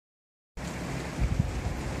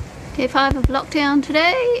Day 5 of lockdown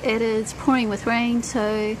today. It is pouring with rain, so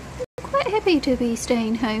I'm quite happy to be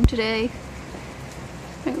staying home today.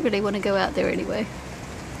 Don't really want to go out there anyway.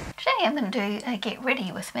 Today I'm going to do a get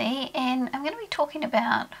ready with me, and I'm going to be talking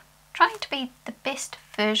about trying to be the best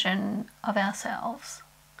version of ourselves.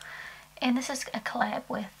 And this is a collab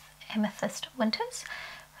with Amethyst Winters,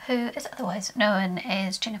 who is otherwise known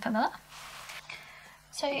as Jennifer Miller.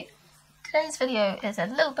 So today's video is a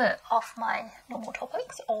little bit off my normal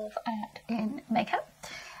topics of art and makeup,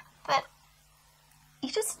 but you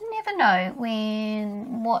just never know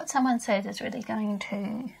when what someone says is really going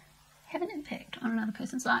to have an impact on another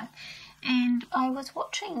person's life. And I was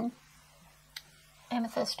watching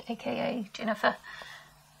Amethyst, aka Jennifer,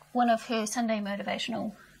 one of her Sunday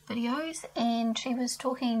motivational videos, and she was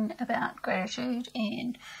talking about gratitude,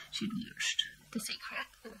 and she'd watched The Secret.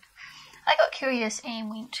 I got curious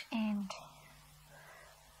and went and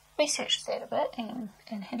researched that a bit and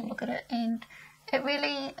had a look at it, and it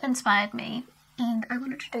really inspired me, and I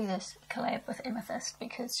wanted to do this collab with Amethyst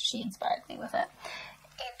because she inspired me with it.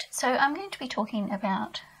 And so I'm going to be talking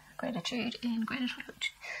about gratitude and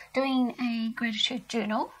doing a gratitude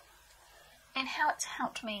journal and how it's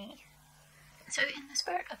helped me. So in the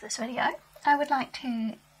spirit of this video, I would like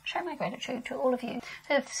to show my gratitude to all of you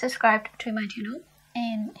who have subscribed to my channel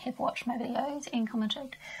and have watched my videos and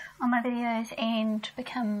commented on my videos and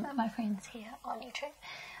become my friends here on YouTube.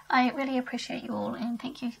 I really appreciate you all, and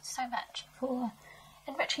thank you so much for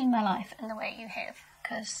enriching my life in the way you have,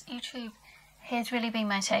 because YouTube has really been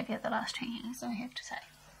my saviour the last 2 years, I have to say.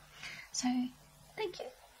 So thank you.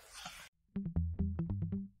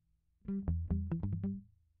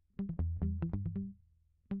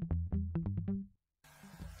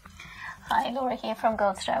 Hi, Laura here from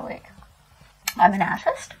Gold Star Work. I'm an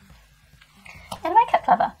artist and a makeup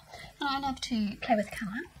lover, and I love to play with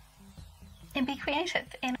colour and be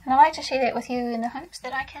creative, and I like to share that with you in the hopes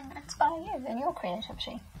that I can inspire you in your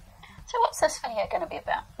creativity. So what's this video going to be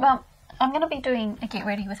about? Well, I'm going to be doing a get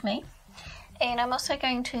ready with me, and I'm also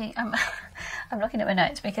going to, I'm looking at my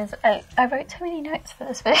notes because I wrote so many notes for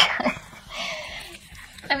this video.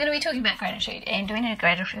 I'm going to be talking about gratitude and doing a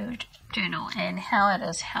gratitude journal and how it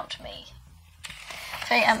has helped me.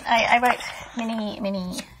 So I wrote many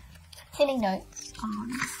notes on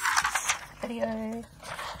the video,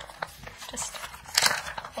 just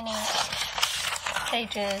many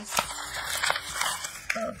pages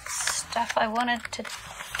of stuff I wanted to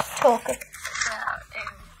talk about and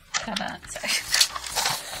cover. So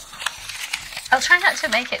I'll try not to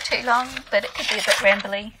make it too long, but it could be a bit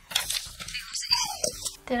rambly.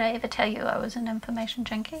 Did I ever tell you I was an information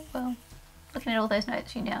junkie? Well, looking at all those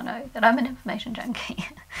notes, you now know that I'm an information junkie.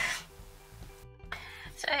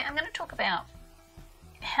 So I'm going to talk about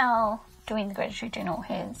how doing the gratitude journal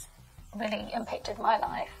has really impacted my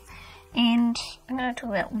life, and I'm going to talk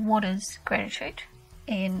about what is gratitude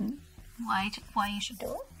and why you should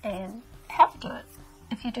do it and how to do it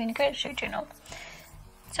if you're doing a gratitude journal.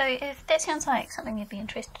 So if that sounds like something you'd be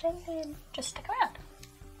interested in, then just stick around.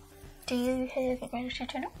 Do you have a gratitude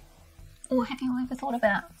journal? Or have you ever thought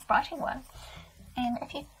about writing one? And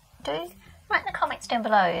if you do, write in the comments down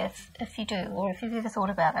below if you do, or if you've ever thought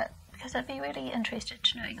about it, because I'd be really interested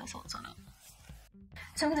to know your thoughts on it.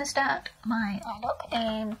 So I'm going to start my eye look,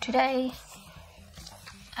 and today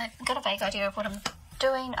I've got a vague idea of what I'm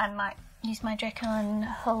doing. I might use my Jacqueline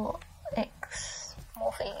Hill X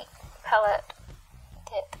Morphe palette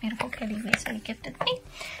that the beautiful Kelly Wesley gifted me,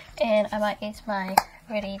 and I might use my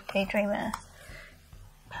Ready Daydreamer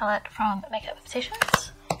palette from Makeup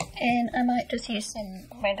Obsessions, and I might just use some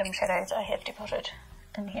random shadows I have deposited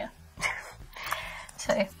in here.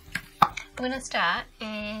 So I'm going to start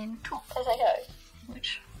and talk as I go,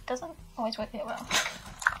 which doesn't always work that well.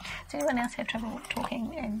 Does anyone else have trouble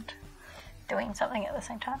talking and doing something at the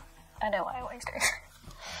same time? I know I always do.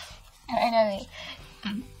 I know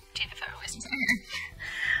Jennifer always does.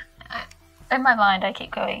 In my mind I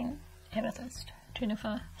keep going Amethyst,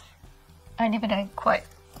 Jennifer. I never know quite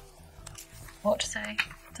what to say,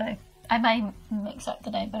 so I may mix up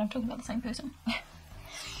the name, but I'm talking about the same person.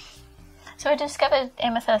 So I discovered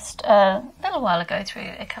Amethyst a little while ago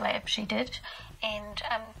through a collab she did, and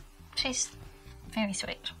she's very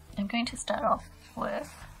sweet. I'm going to start off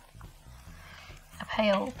with a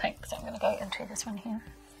pale pink, so I'm going to go into this one here.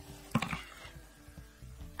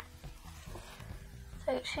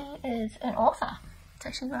 So she is an author,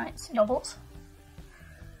 so she writes novels,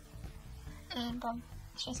 and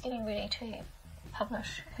she's getting ready to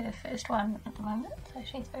publish her first one at the moment, so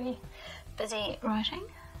she's very busy writing,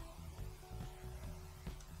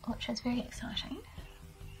 which is very exciting.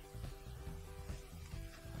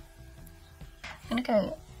 I'm going to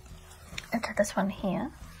go into this one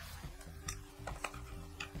here.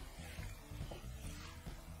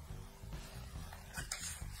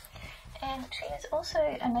 And she is also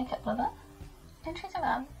a makeup lover, and she's a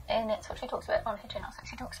mum, and that's what she talks about on her channel. So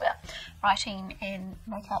she talks about writing and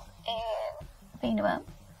makeup and being a mum.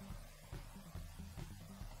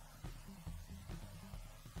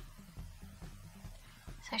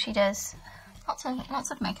 So she does lots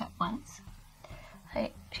of makeup ones. So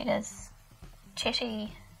she does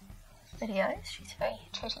chatty videos. She's a very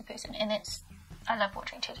chatty person, and I love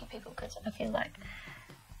watching chatty people because I feel like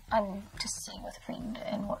I'm just sitting with a friend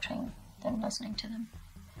and watching them, listening to them.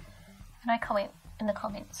 And I comment in the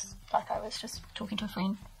comments like I was just talking to a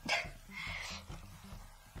friend.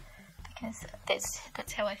 Because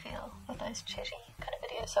that's how I feel with those chatty kind of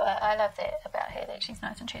videos. So I love that about her, that she's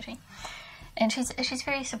nice and chatty. And she's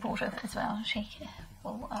very supportive as well. She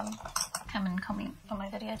will come and comment on my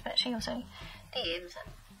videos, but she also DMs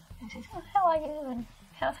and says, oh, how are you, and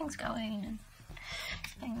how are things going, and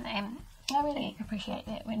things. And I really appreciate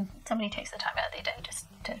that when somebody takes the time out of their day just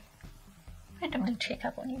to randomly check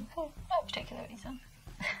up on you for no particular reason.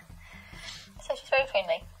 So she's very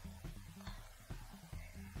friendly.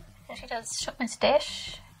 And she does Shop Miss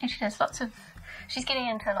Dash, and she does she's getting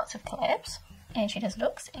into lots of collabs, and she does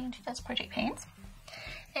looks, and she does project pans,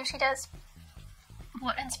 and she does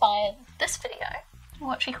what inspired this video,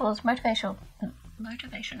 what she calls Motivational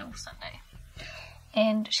Sunday.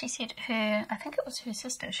 And she said I think it was her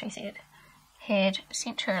sister, she said, had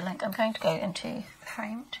sent her a link. I'm going to go into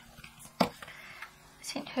Framed.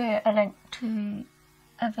 Sent her a link to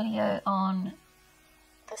a video on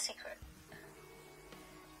The Secret,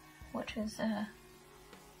 which is a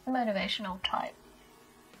motivational type,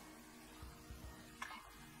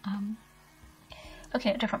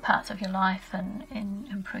 looking at different parts of your life and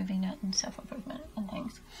improving it and self-improvement and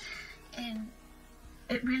things. And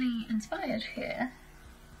it really inspired her,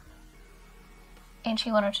 and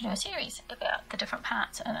she wanted to do a series about the different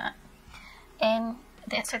parts in it. And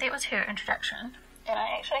so that was her introduction. And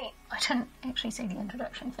I didn't actually see the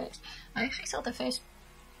introduction first. I actually saw the first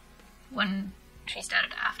one she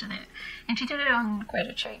started after that, and she did it on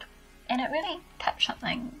gratitude, and it really touched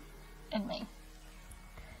something in me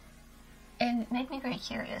and made me very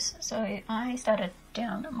curious. So I started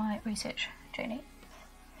down my research journey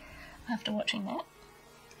after watching that.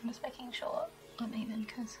 I'm just making sure I'm even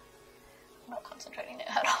because I'm not concentrating that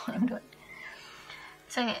hard on what I'm doing.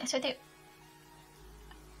 So that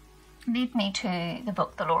led me to the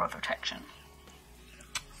book The Law of Attraction,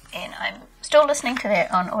 and I'm still listening to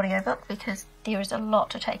that on audiobook because there is a lot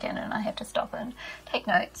to take in, and I have to stop and take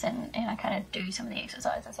notes, and I kind of do some of the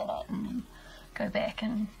exercises in it and then go back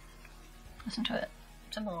and listen to it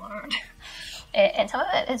some more. And some of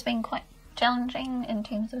it has been quite challenging in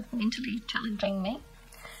terms of mentally challenging me,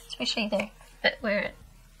 especially the bit where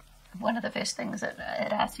one of the first things that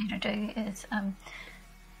it asks you to do is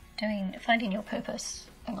finding your purpose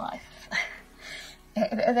in life.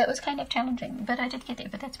 That was kind of challenging, but I did get there,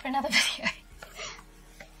 but that's for another video.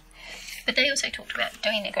 But they also talked about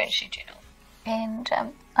doing a gratitude journal, and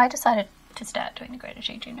I decided to start doing a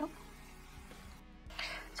gratitude journal.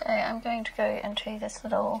 So I'm going to go into this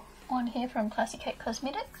little one here from Classy Cake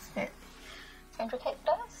Cosmetics that Sandra Cake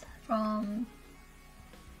does from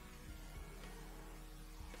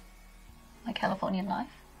My Californian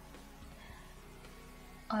Life.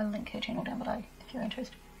 I'll link her channel down below if you're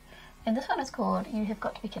interested. And this one is called You Have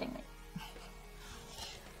Got to Be Kidding Me.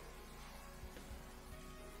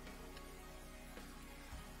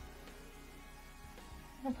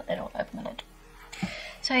 I'll put that all over my lid.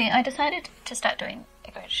 So I decided to start doing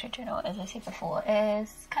a gratitude journal, as I said before,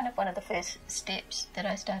 as kind of one of the first steps that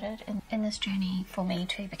I started in this journey for me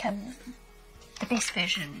to become the best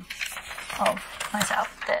version of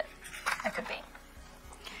myself that I could be.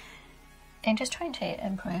 And just trying to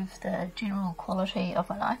improve the general quality of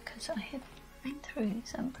my life, because I have been through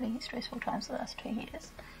some pretty stressful times the last 2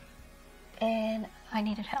 years, and I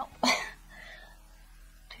needed help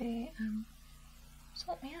to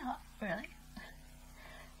sort me out, really.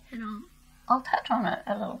 And I'll touch on it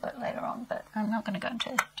a little bit later on, but I'm not going to go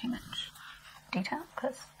into too much detail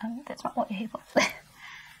because that's not what you're here for.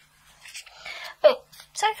 But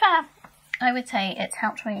so far, I would say it's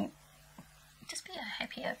helped me just be a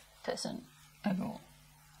happier person overall,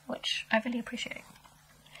 which I really appreciate.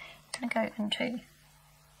 I'm going to go into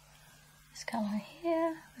this colour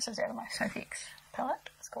here. This is out of my Sophie's palette.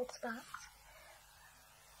 It's called Sparks.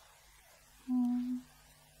 I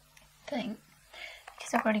think,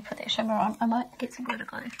 because I've already put that shimmer on, I might get some glitter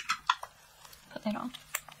glue. Put that on.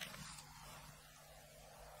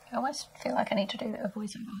 I almost feel like I need to do a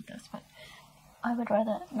voiceover with this, but I would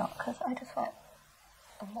rather not, because I just want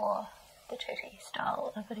a more the tutty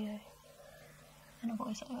style of video and a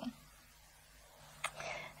voiceover.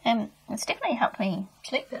 It's definitely helped me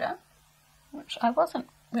sleep better, which I wasn't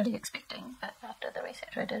really expecting, but after the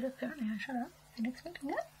research I did, apparently I should have been expecting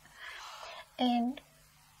it. And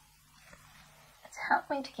it's helped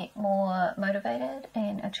me to get more motivated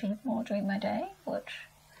and achieve more during my day, which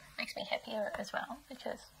makes me happier as well,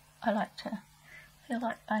 because I like to feel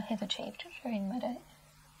like I have achieved during my day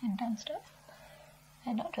and done stuff,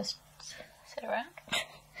 and not just sit around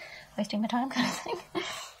wasting my time kind of thing.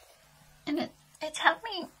 And it's helped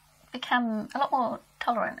me become a lot more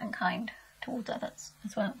tolerant and kind towards others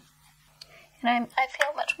as well. And I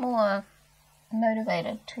feel much more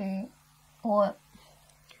motivated to, or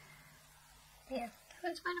yeah,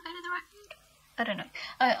 is motivated the right word? I don't know.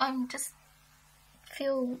 I'm just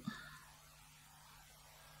feel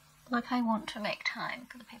like I want to make time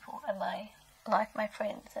for the people in my life, my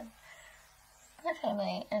friends and my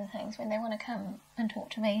family and things, when they want to come and talk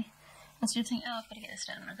to me, instead of thinking, oh, I've got to get this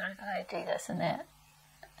done, I've got to go do this and that,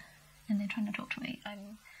 and they're trying to talk to me.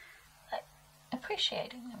 I'm like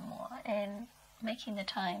appreciating them more and making the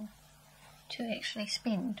time to actually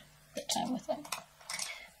spend that time with them.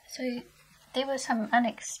 So there were some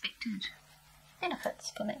unexpected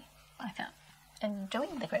benefits for me, I found, in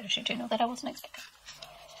doing the gratitude journal that I wasn't expecting.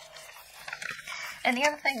 And the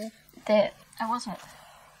other thing that I wasn't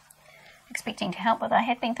expecting to help with, I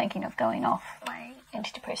had been thinking of going off my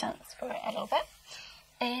antidepressants for a little bit,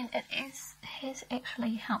 and it has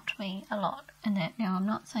actually helped me a lot in that. Now, I'm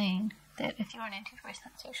not saying that if you're on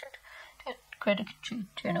antidepressants you should do a gratitude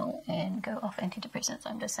journal and go off antidepressants.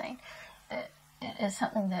 I'm just saying that it is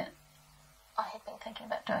something that I had been thinking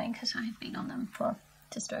about doing, because I had been on them for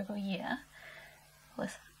just over a year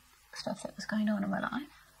with stuff that was going on in my life,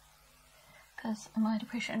 because my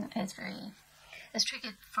depression is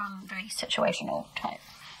triggered from very situational type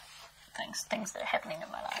things that are happening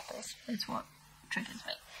in my life is what triggers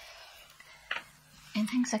me. And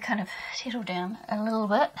things are kind of settled down a little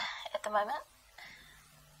bit at the moment.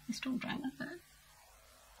 There's still drama, but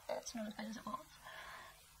it's not as bad as it was.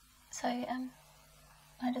 So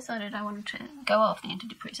I decided I wanted to go off the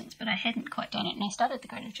antidepressants, but I hadn't quite done it, and I started the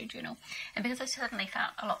gratitude journal, and because I suddenly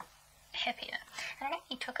felt a lot happier, and it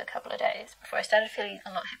only took a couple of days before I started feeling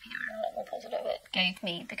a lot happier and a lot more positive. It gave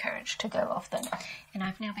me the courage to go off them, and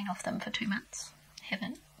I've now been off them for 2 months.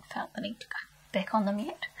 Haven't felt the need to go back on them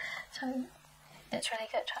yet, so that's really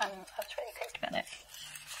good. I was really pleased about that.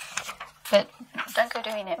 But don't go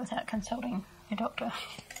doing that without consulting your doctor.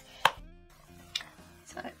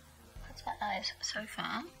 So that's my eyes so far.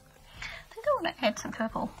 I think I want to add some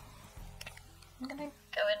purple. I'm going to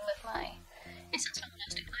go in with my Essence Long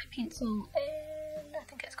Lasting Eye Pencil, and I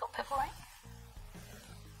think it's called Purple Rain.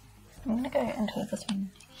 I'm going to go into this one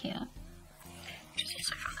here, which is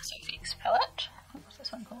also from the Sophie's palette. What's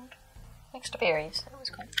this one called? Mixed Berries, that was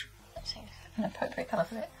called. That seems an appropriate colour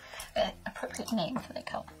for that. Appropriate name for that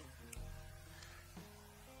colour.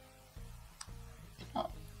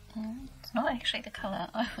 It's not actually the colour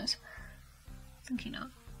I was thinking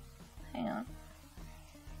of. Hang on.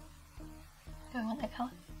 Do I want that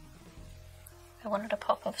colour? I wanted a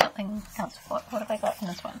pop of something else. What have I got in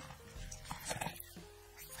this one?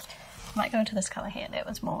 I might go into this colour here. That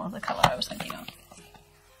was more of the colour I was thinking of.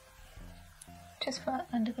 Just for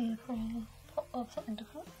under there for a pop of something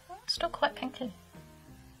different. It's still quite pinky.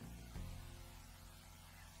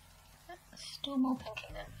 It's still more pinky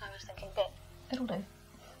than I was thinking, but it'll do.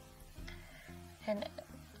 And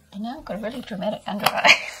now I've got a really dramatic under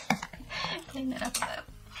eye. Clean that up a bit.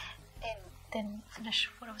 And then finish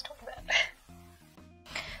what I was talking about.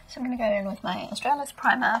 So I'm going to go in with my Australis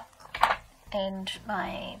primer and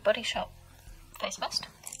my Body Shop face mist.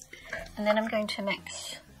 And then I'm going to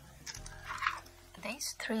mix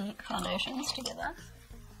these 3 foundations together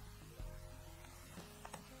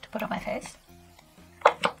to put on my face.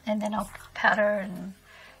 And then I'll powder and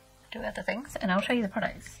do other things. And I'll show you the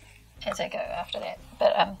products as I go after that.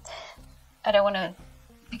 But I don't want to,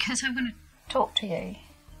 because I want to talk to you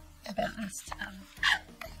about this.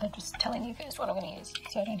 I'm just telling you first what I'm going to use,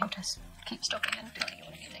 so I don't have to keep stopping and telling you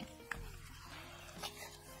what I'm using.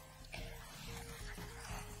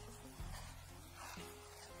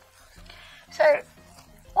 So,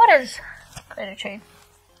 what is gratitude?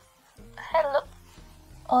 I had a look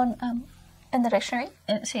on in the dictionary,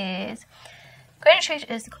 and it says, gratitude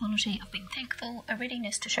is the quality of being thankful, a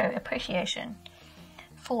readiness to show appreciation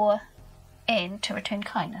for and to return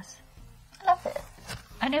kindness. I love that.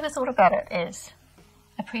 I never thought about it as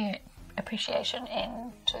appreciation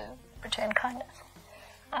and to return kindness.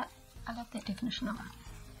 I love that definition of it.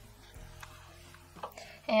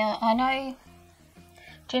 Yeah, I know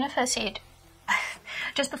Jennifer said,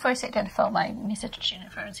 just before I sat down to film, I messaged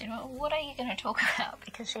Jennifer and said, well, what are you going to talk about?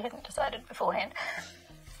 Because she hadn't decided beforehand.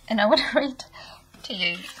 And I want to read to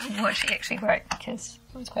you what she actually wrote, because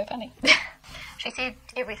it was quite funny. She said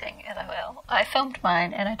everything, LOL. I filmed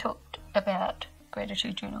mine and I talked about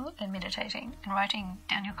gratitude journal and meditating and writing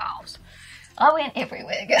down your goals. I went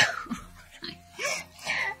everywhere, girl.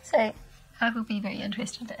 So I will be very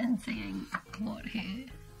interested in seeing what her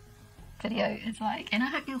video is like, and I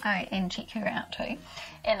hope you'll go and check her out too.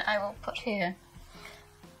 And I will put her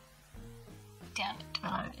down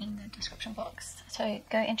below in the description box. So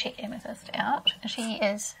go and check Amethyst out. She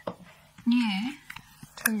is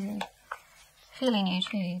fairly new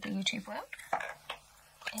to the YouTube world,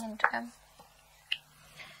 and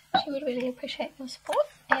she would really appreciate your support,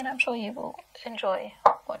 and I'm sure you will enjoy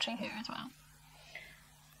watching her as well.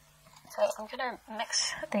 So I'm going to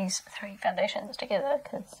mix these 3 foundations together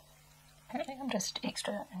because apparently I'm just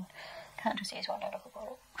extra and can't just use one out of a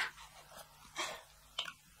bottle.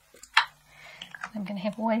 I'm going to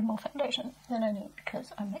have way more foundation than I need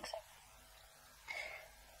because I'm mixing.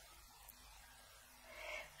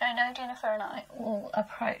 I know Jennifer and I will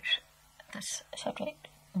approach this subject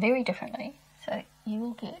very differently, so you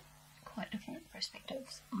will get quite different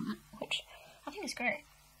perspectives on it, which I think is great,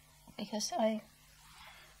 because I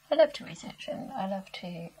love to research and I love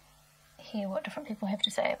to hear what different people have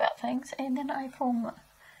to say about things, and then I form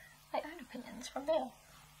my own opinions from there.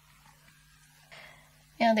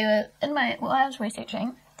 Now, while I was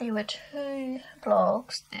researching, there were 2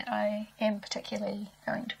 blogs that I am particularly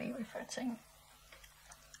going to be referencing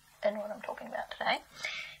in what I'm talking about today,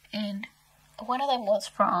 and one of them was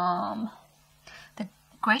from the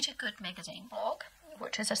Greater Good magazine blog,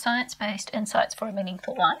 which is a science-based insights for a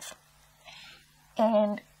meaningful life.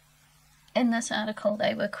 And in this article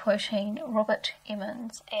they were quoting Robert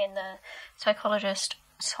Emmons and the psychologist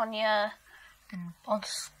Sonia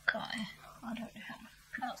Bonsky. I don't know how to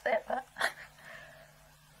pronounce that, but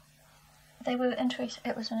they were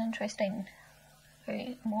it was an interesting,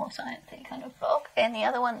 very more sciencey kind of blog. And the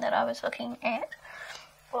other one that I was looking at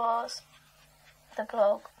was the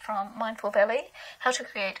blog from Mindful Valley, How to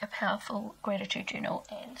Create a Powerful Gratitude Journal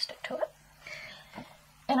and Stick to It.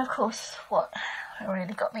 And of course, what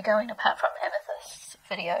really got me going, apart from Amethyst's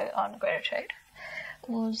video on gratitude,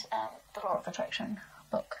 was the Law of Attraction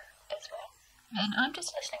book as well. And I'm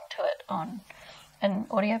just listening to it on an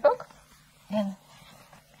audiobook, and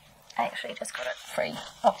I actually just got it free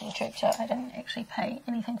off YouTube, so I didn't actually pay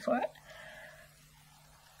anything for it.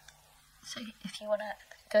 So if you want to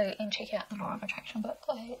go and check out the Law of Attraction book,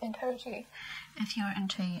 I encourage you, if you're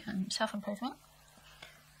into self-improvement,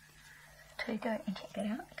 to go and check that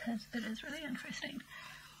out, because it is really interesting.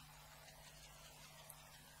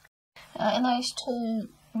 In those 2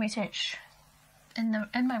 research, in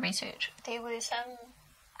my research, there were some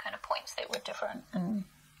kind of points that were different in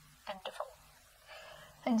different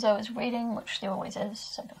things I was reading, which there always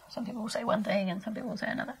is. Some people will say one thing and some people will say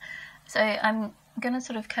another. So I'm going to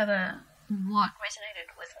sort of cover what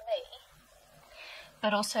resonated with me,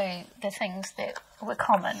 but also the things that were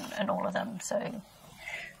common in all of them. So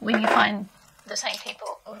when you find the same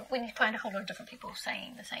people, when you find a whole lot of different people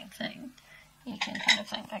saying the same thing, you can kind of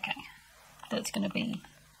think, okay, that's going to be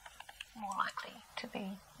more likely to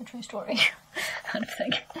be a true story kind of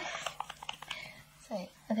thing. So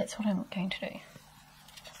that's what I'm going to do.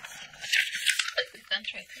 We've gone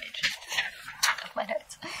through a page of my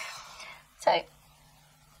notes. So,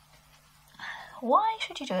 why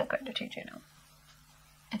should you do a gratitude journal?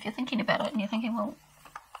 If you're thinking about it and you're thinking, well,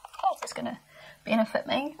 how is this going to benefit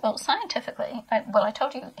me? Well, scientifically, I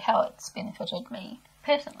told you how it's benefited me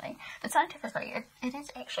personally, but scientifically, it is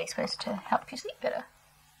actually supposed to help you sleep better.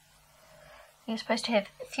 You're supposed to have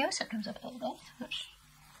fewer symptoms of illness, which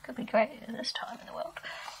could be great at this time in the world,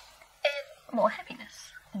 and more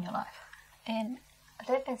happiness in your life. And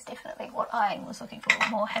that is definitely what I was looking for,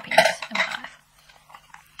 more happiness in my life.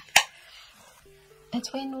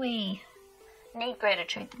 It's when we need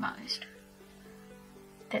gratitude the most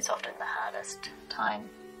that's often the hardest time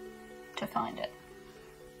to find it.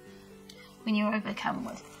 When you're overcome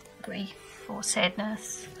with grief or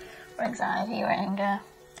sadness or anxiety or anger,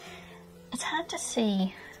 it's hard to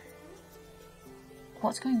see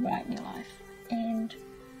what's going right in your life. And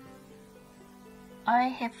I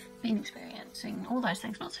have been experiencing all those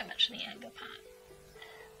things, not so much the anger part,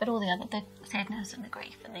 but all the sadness and the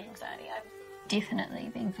grief and the anxiety I've definitely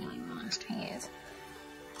been feeling the last 2 years.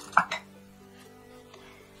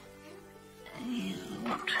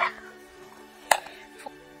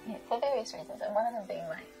 For various reasons, and one of them being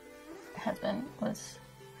my husband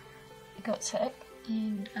got sick,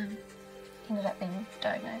 and ended up being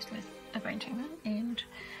diagnosed with a brain tumour, and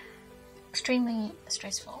extremely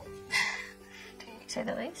stressful to say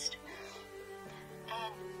the least.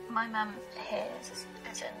 And my mum is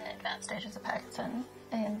in the advanced stages of Parkinson,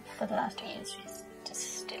 and for the last 2 years she's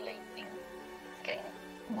just steadily been getting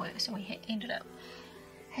worse, and we ended up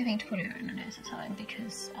having to put her in a nurse's home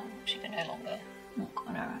because she could no longer walk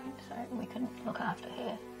on her own, so we couldn't look after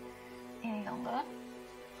her any longer.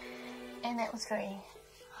 And that was very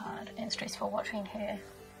hard and stressful, watching her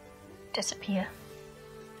disappear,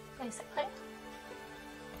 basically.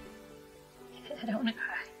 I don't want to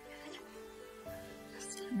cry.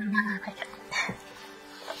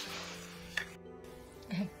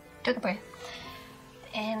 Okay, took a breath.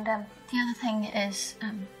 And the other thing is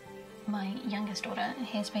my youngest daughter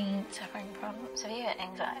has been suffering from severe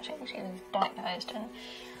anxiety. She was diagnosed and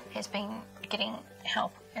has been getting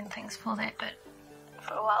help and things for that, but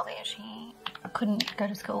for a while there she couldn't go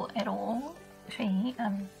to school at all. She,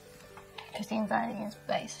 because the anxiety is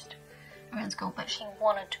based around school, but she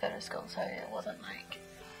wanted to go to school, so it wasn't like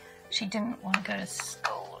she didn't want to go to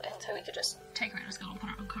school and so we could just take her out of school and put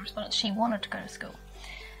her on correspondence. She wanted to go to school.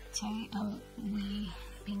 So we've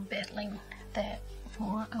been battling that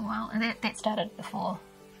for a while, and that started before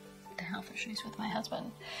the health issues with my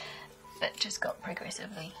husband, but just got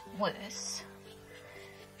progressively worse.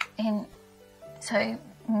 And so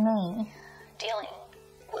me dealing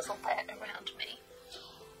with all that around me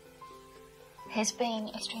has been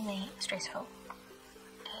extremely stressful,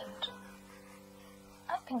 and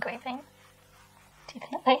I've been grieving,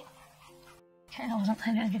 definitely. Okay, I wasn't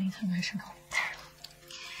planning on getting so emotional.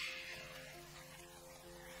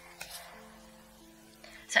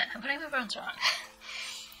 So, putting my bronzer on.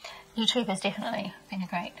 YouTube has definitely been a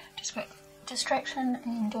great distraction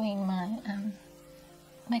in doing my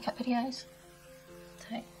makeup videos.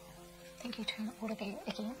 So, thank you to all of you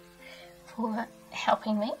again for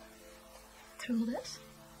helping me through all this.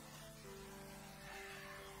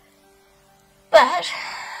 But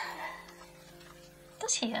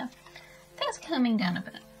this year, things are calming down a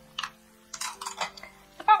bit.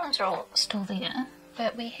 The problems are all still there,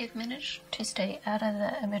 but we have managed to stay out of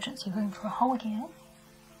the emergency room for a whole year,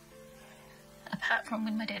 apart from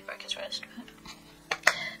when my dad broke his wrist. But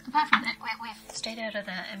apart from that, we've stayed out of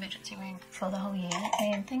the emergency room for the whole year,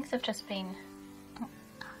 and things have just been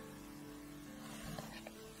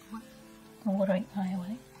watering my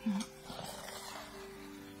away.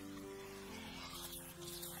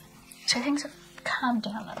 So things have calmed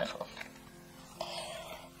down a little,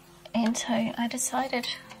 and so I decided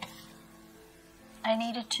I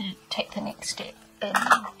needed to take the next step in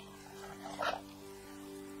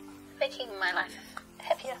making my life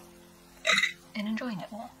happier and enjoying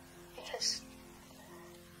it more, because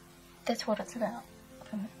that's what it's about,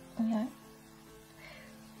 you know,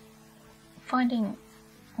 finding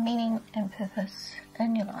meaning and purpose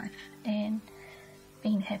in your life and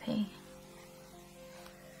being happy.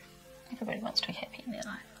 Everybody wants to be happy in their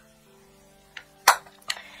life.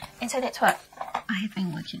 And so that's what I have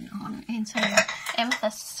been working on. And so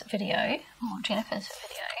Amethyst's video, or Jennifer's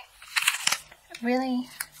video, really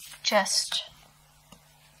just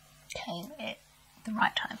came at the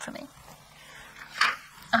right time for me.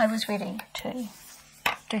 I was ready to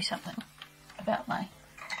do something about my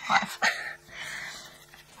life.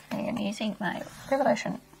 I am using my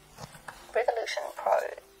Revolution Pro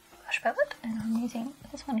brush palette, and I'm using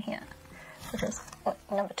this one here, which is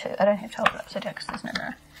number 2. I don't have to hold it upside down because there's no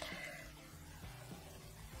mirror.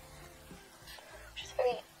 Which is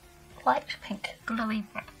very light pink, glowy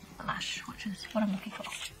blush, which is what I'm looking for.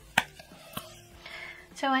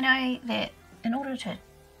 So I know that in order to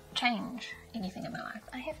change anything in my life,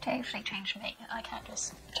 I have to actually change me. I can't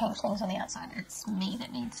just change things on the outside. It's me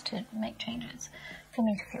that needs to make changes for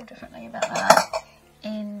me to feel differently about my life.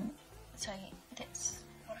 And so that's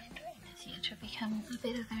what I'm doing this year, to become a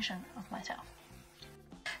better version of myself.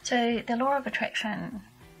 So the law of attraction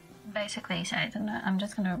basically says, and I'm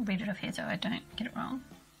just going to read it off here so I don't get it wrong.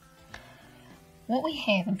 What we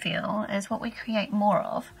have and feel is what we create more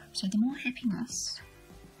of, so the more happiness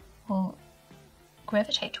will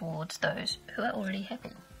gravitate towards those who are already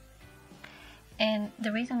happy. And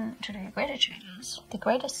the reason to do gratitude is, the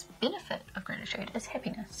greatest benefit of gratitude is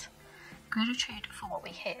happiness. Gratitude for what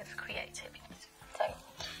we have creates happiness. So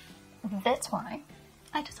that's why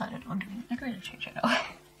I decided on doing a gratitude channel. I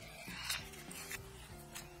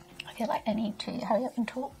feel like I need to hurry up and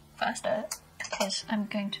talk faster because I'm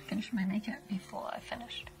going to finish my makeup before I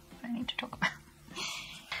finished what I need to talk about.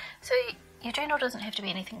 So your journal doesn't have to be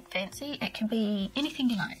anything fancy. It can be anything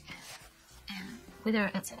you like. whether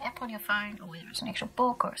it's an app on your phone or whether it's an actual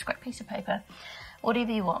book or a scrap piece of paper,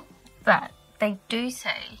 whatever you want. But they do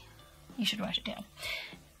say you should write it down,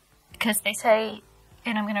 because they say,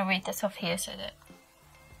 and I'm going to read this off here so that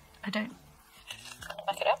I don't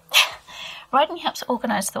muck it up. Writing helps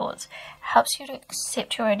organise thoughts, helps you to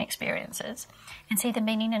accept your own experiences and see the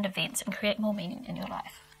meaning in events and create more meaning in your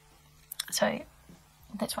life. So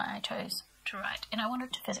that's why I chose to write, and I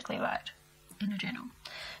wanted to physically write in a journal,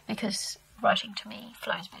 because writing to me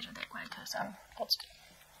flows better that way. Because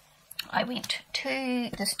I went to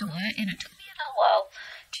the store and it took me a little while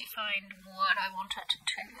to find what I wanted to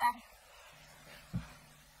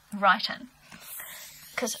write in,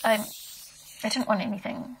 because I didn't want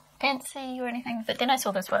anything fancy or anything, but then I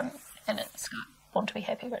saw this one and it's got "Want to be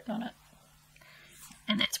happy" written on it,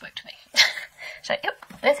 and that spoke to me. So yep,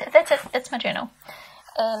 that's it, that's my journal.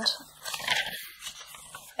 And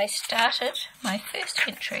I started my first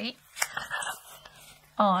entry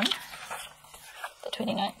on the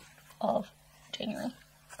 29th of January.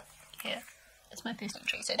 Yeah, it's my first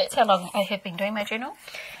entry, so that's how long I have been doing my journal.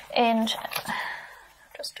 And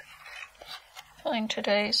just find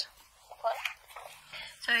today's one.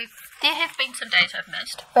 So there have been some days I've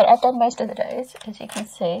missed, but I've done most of the days. As you can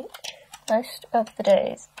see, most of the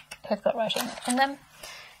days have got writing in them.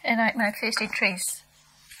 And my first entries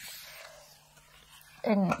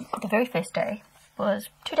in the very first day was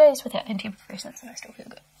 2 days without antidepressants, and I still feel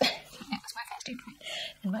good. That was my first entry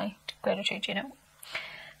in my gratitude journal.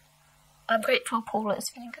 I'm grateful Paula is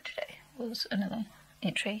feeling good today was another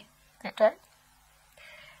entry that day.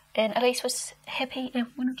 And Elise was happy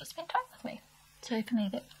and wanted to spend time with me. So for me,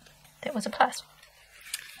 that was a plus.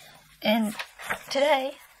 And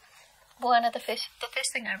today, the first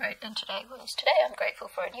thing I wrote in today was, today I'm grateful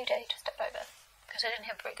for a new day to start over. Because I didn't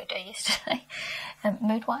have a very good day yesterday.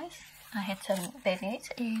 Mood-wise, I had some bad news,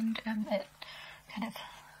 and it kind of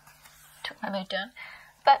took my mood down.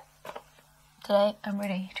 But today I'm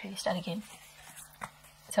ready to start again.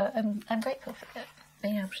 So I'm grateful for that,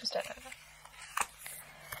 being able to start over.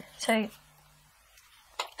 So write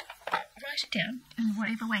it down in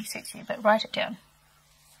whatever way suits you, but write it down.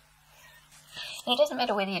 And it doesn't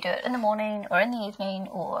matter whether you do it in the morning or in the evening,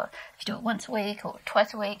 or if you do it once a week or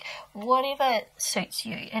twice a week, whatever suits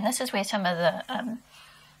you. And this is where some of the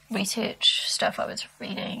research stuff I was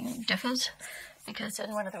reading differs, because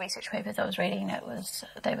in one of the research papers I was reading,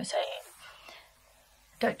 they were saying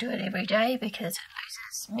don't do it every day because it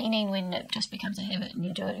loses meaning when it just becomes a habit and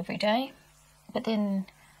you do it every day. But then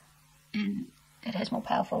it has more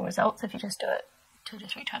powerful results if you just do it 2 to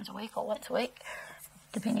 3 times a week or once a week,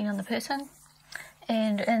 depending on the person.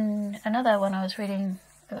 And in another one I was reading,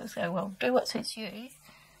 it was well, do what suits you.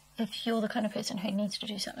 If you're the kind of person who needs to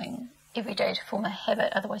do something every day to form a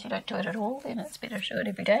habit, otherwise you don't do it at all, then it's better to do it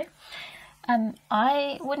every day.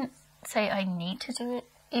 I wouldn't say I need to do it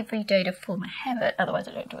every day to form a habit, otherwise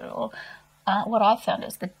I don't do it at all. What I found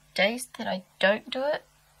is the days that I don't do it,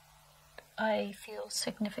 I feel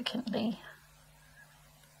significantly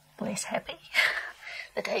less happy.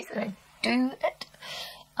 The days that I do it,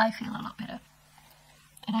 I feel a lot better.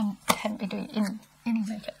 And I haven't been doing any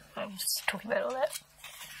makeup. I was talking about all that.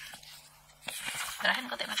 But I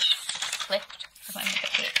haven't got that much left of my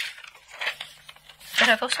makeup yet. But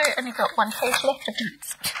I've also only got 1 page left of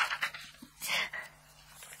notes.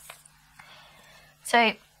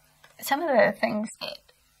 So some of the things that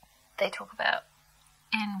they talk about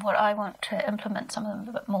and what I want to implement some of them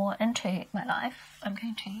a bit more into my life, I'm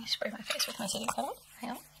going to spray my face with my setting palette.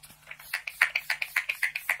 Hang on.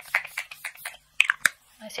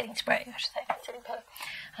 My setting spray, I should say, not setting powder,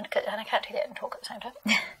 and I can't do that and talk at the same time,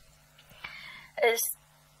 is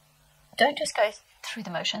don't just go through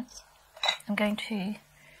the motions. I'm going to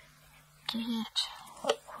get,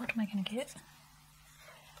 what am I going to get?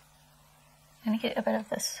 I'm going to get a bit of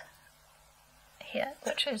this here,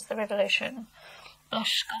 which is the Revolution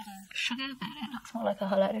Blush Golden Sugar, but it looks more like a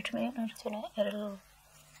highlighter to me, and I just want to add a little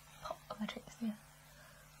pop on my cheeks there.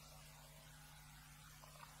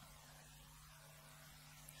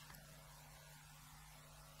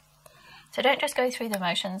 So don't just go through the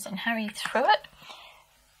motions and hurry through it.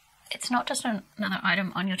 It's not just another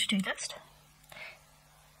item on your to-do list.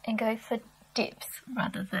 And go for depth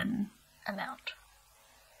rather than amount.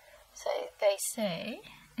 So they say,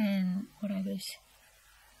 in what I was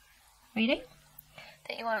reading,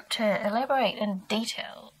 that you want to elaborate in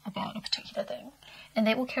detail about a particular thing, and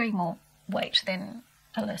that will carry more weight than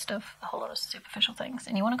a list of a whole lot of superficial things.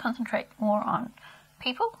 And you want to concentrate more on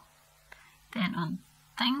people than on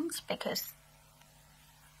things, because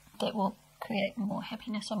that will create more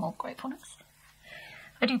happiness and more gratefulness.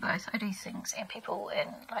 I do both. I do things and people, and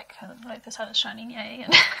like the sun is shining, yay,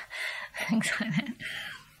 and things like that.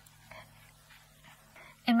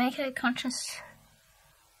 And make a conscious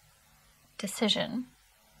decision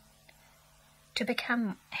to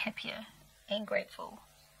become happier and grateful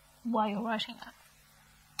while you're writing it.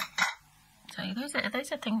 So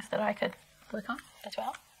those are things that I could work on as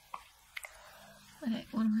well. Okay,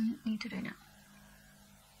 what do I need to do now?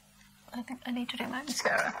 I think I need to do my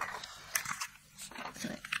mascara. So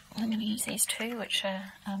I'm going to use these two, which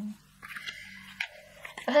are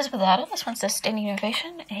Elizabeth Arden. This one's the Standing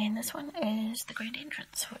Ovation, and this one is the Grand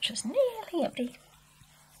Entrance, which is nearly empty.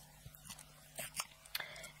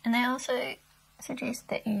 And they also suggest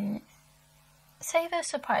that you savor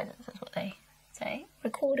surprises, is what they say.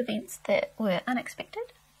 Record events that were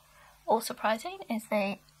unexpected or surprising, as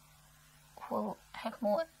they will have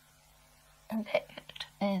more impact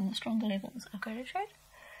and stronger levels of gratitude.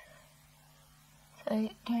 So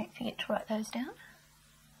don't forget to write those down.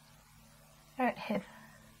 I don't have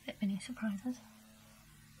that many surprises.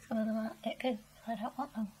 Some of them aren't that good, so I don't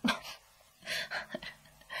want them.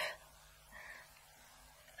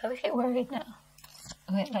 I always get worried now.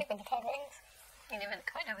 Like when the phone rings, you never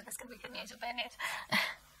quite know whether it's going to be good news or bad news.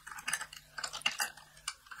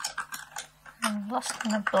 I'm lost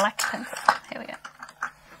in the black pencil. Here we go.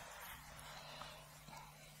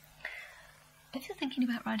 If you're thinking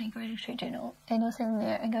about writing a gratitude journal and you're sitting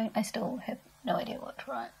there and going, I still have no idea what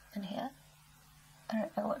to write in here. I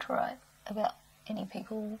don't know what to write about any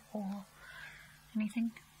people or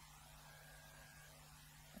anything.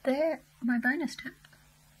 My bonus tip,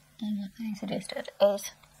 and what they suggested,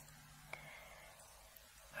 is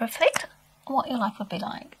reflect on what your life would be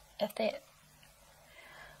like if that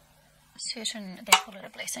certain, they call it a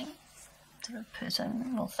blessing, sort of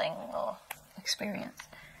person or thing or experience,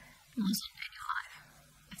 wasn't in your life.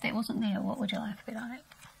 If that wasn't there, what would your life be like?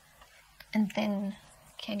 And then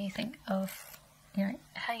can you think of,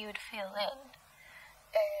 how you would feel then,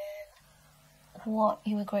 and what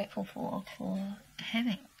you were grateful for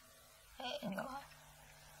having in your life,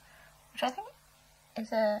 which I think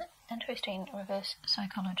is a interesting reverse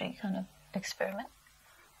psychology kind of experiment,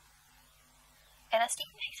 and it's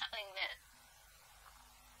definitely something that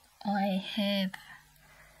I have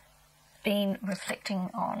been reflecting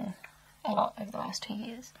on a lot over the last 2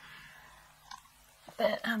 years,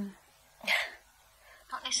 but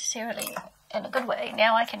not necessarily in a good way.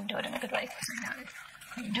 Now I can do it in a good way because I know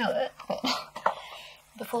how to do it, but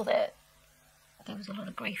before that there was a lot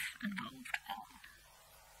of grief involved in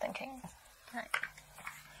thinking, like,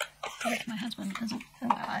 what if my husband isn't in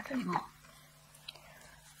my life anymore?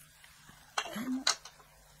 And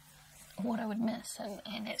what I would miss,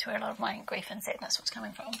 and that's where a lot of my grief and sadness was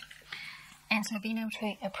coming from. And so being able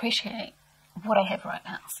to appreciate what I have right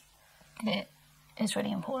now, that is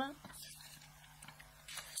really important.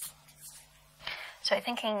 So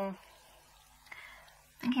thinking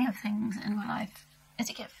of things in my life as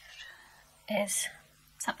a gift, as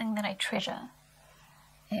something that I treasure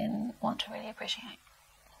and want to really appreciate.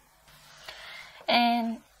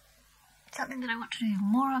 And something that I want to do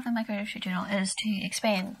more of in my gratitude journal is to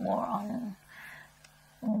expand more on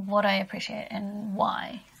what I appreciate and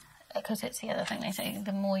why. Because that's the other thing they say,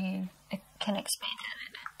 the more you can expand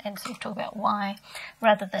it and sort of talk about why,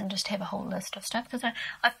 rather than just have a whole list of stuff. Because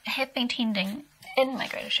I have been tending in my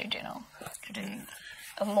gratitude journal to do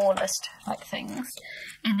a more list like things,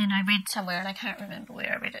 and then I read somewhere, and I can't remember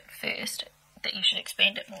where I read it first, that you should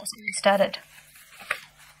expand it more. So I started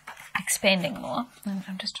expanding more, and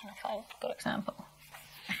I'm just trying to find a good example.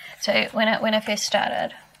 So when I first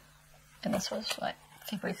started, and this was like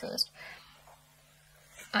February 1st,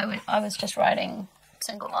 I was just writing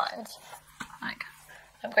single lines, like,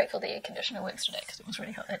 I'm grateful the air conditioner works today because it was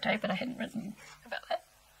really hot that day, but I hadn't written about that.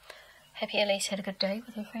 Happy Elise had a good day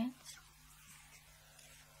with her friends.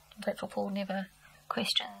 I'm grateful Paul never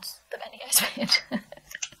questions the money I spent.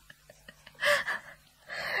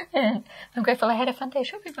 And I'm grateful I had a fun day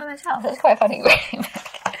shopping by myself. It's quite funny reading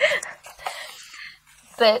back.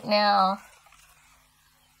 But now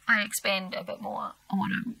I expand a bit more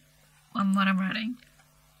on what I'm writing.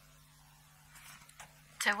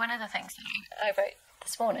 So one of the things that I wrote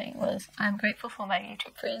this morning was, I'm grateful for my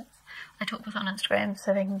YouTube friends I talk with on Instagram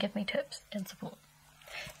so they can give me tips and support.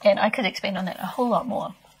 And I could expand on that a whole lot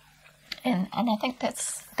more. And I think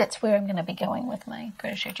that's where I'm going to be going with my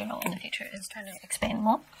gratitude journal in the future, is trying to expand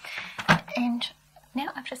more. And now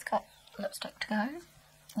I've just got lipstick to go.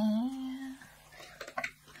 I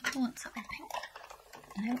want something pink.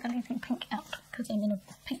 I haven't got anything pink out because I'm in a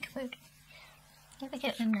pink mood. You ever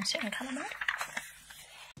get in a certain colour mood?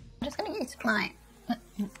 I'm just going to use my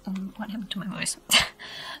What happened to my voice?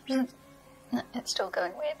 It's still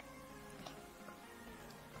going weird.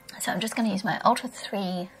 So I'm just going to use my Ultra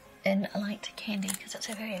 3 in Light Candy because it's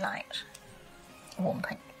a very light, warm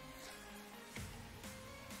pink.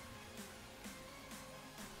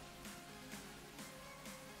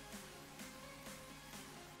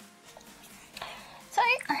 So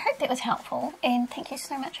I hope that was helpful, and thank you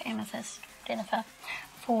so much, Amethyst, Jennifer,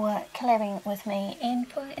 for collabing with me and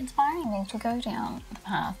for inspiring me to go down the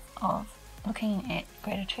path of looking at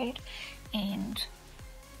gratitude and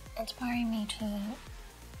inspiring me to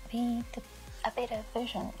be a better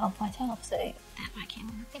version of myself so that I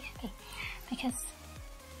can be happy, because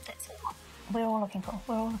that's what we're all looking for.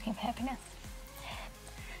 We're all looking for happiness.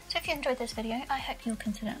 So if you enjoyed this video, I hope you'll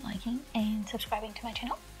consider liking and subscribing to my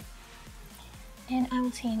channel. And I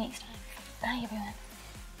will see you next time. Bye everyone.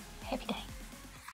 Happy day.